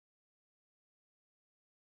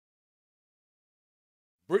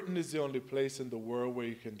Britain is the only place in the world where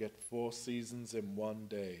you can get 4 seasons in one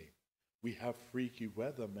day. We have freaky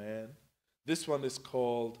weather, man. This one is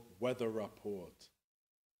called Weather Rapport.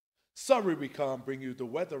 Sorry we can't bring you the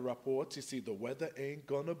weather report. You see, the weather ain't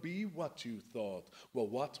gonna be what you thought. Well,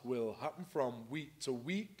 what will happen from week to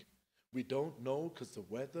week? We don't know, 'cause the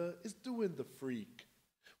weather is doing the freak.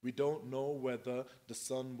 We don't know whether the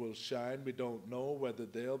sun will shine. We don't know whether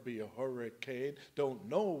there'll be a hurricane. Don't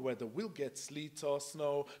know whether we'll get sleet or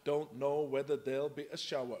snow. Don't know whether there'll be a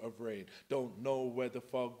shower of rain. Don't know whether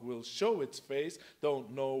fog will show its face.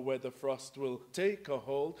 Don't know whether frost will take a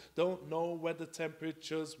hold. Don't know whether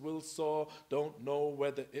temperatures will soar. Don't know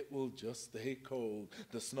whether it will just stay cold.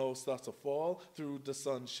 The snow starts to fall through the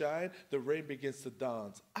sunshine. The rain begins to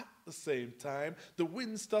dance at the same time. The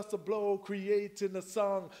wind starts to blow, creating a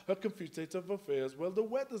song, a confused state of affairs. Well, the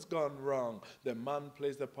weather's gone wrong. The man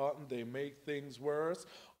plays their part and they make things worse,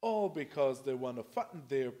 all because they want to fatten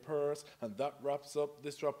their purse. And that wraps up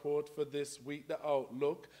this report for this week. The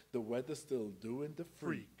outlook, the weather's still doing the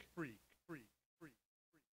freak.